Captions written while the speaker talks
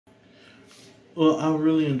Well, I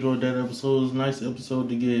really enjoyed that episode. It was a nice episode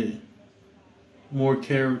to get more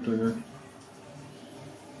character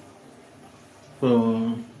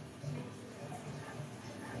for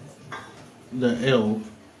the elf,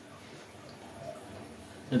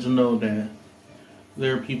 and to know that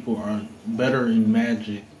their people are better in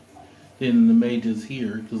magic than the mages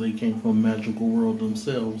here because they came from a magical world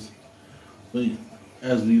themselves. But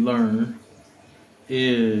as we learn,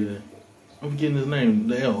 I'm forgetting his name.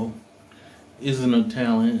 The elf isn't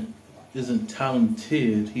talented.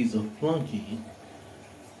 He's a flunky.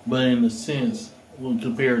 But in a sense, when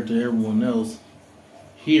compared to everyone else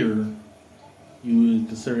here, you would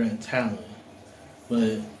consider that talent.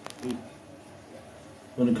 But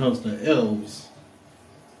when it comes to elves,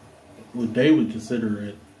 what they would consider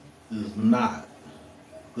it is not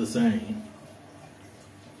the same.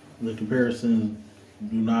 The comparisons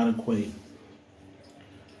do not equate.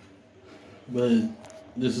 But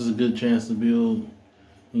this is a good chance to build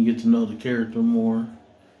and get to know the character more.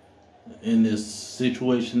 In this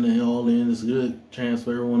situation they're all in, it's a good chance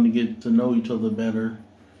for everyone to get to know each other better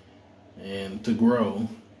and to grow.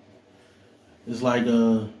 It's like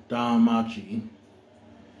a Don Machi.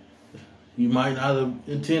 You might not have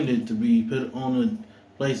intended to be put on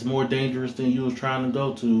a place more dangerous than you was trying to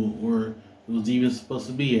go to, or it was even supposed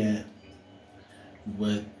to be at.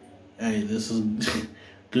 But hey, this is a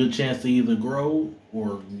good chance to either grow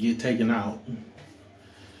or get taken out.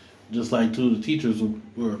 Just like two of the teachers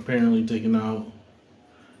were apparently taken out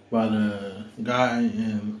by the guy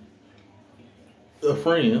and a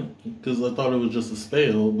friend, because I thought it was just a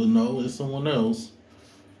spell, but no, it's someone else.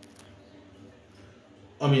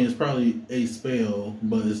 I mean, it's probably a spell,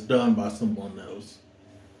 but it's done by someone else.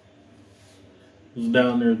 Who's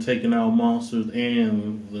down there taking out monsters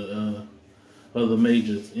and the other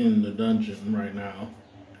mages in the dungeon right now.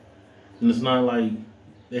 And it's not like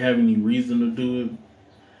they have any reason to do it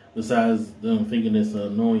besides them thinking it's an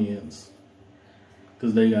annoyance.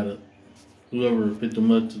 Because they gotta, whoever picked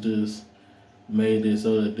them up to this made it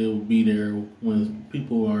so that they'll be there when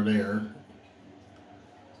people are there.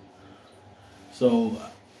 So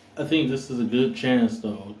I think this is a good chance,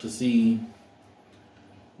 though, to see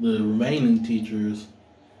the remaining teachers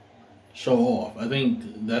show off. I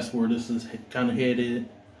think that's where this is kind of headed.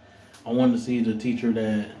 I want to see the teacher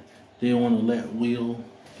that didn't want to let Will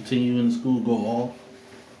continue in school go off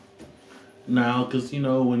now, because, you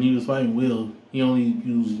know, when he was fighting Will, he only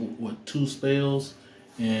used, what, 2 spells,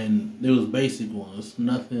 and they was basic ones,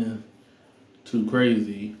 nothing too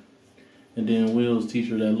crazy. And then Will's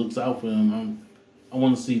teacher that looks out for him, I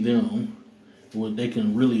want to see them, what they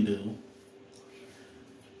can really do.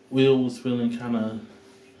 Will was feeling kind of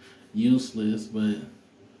useless, but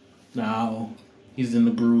now he's in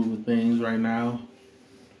the groove of things right now.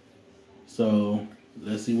 So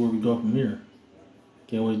let's see where we go from here.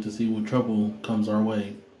 Can't wait to see what trouble comes our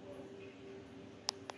way.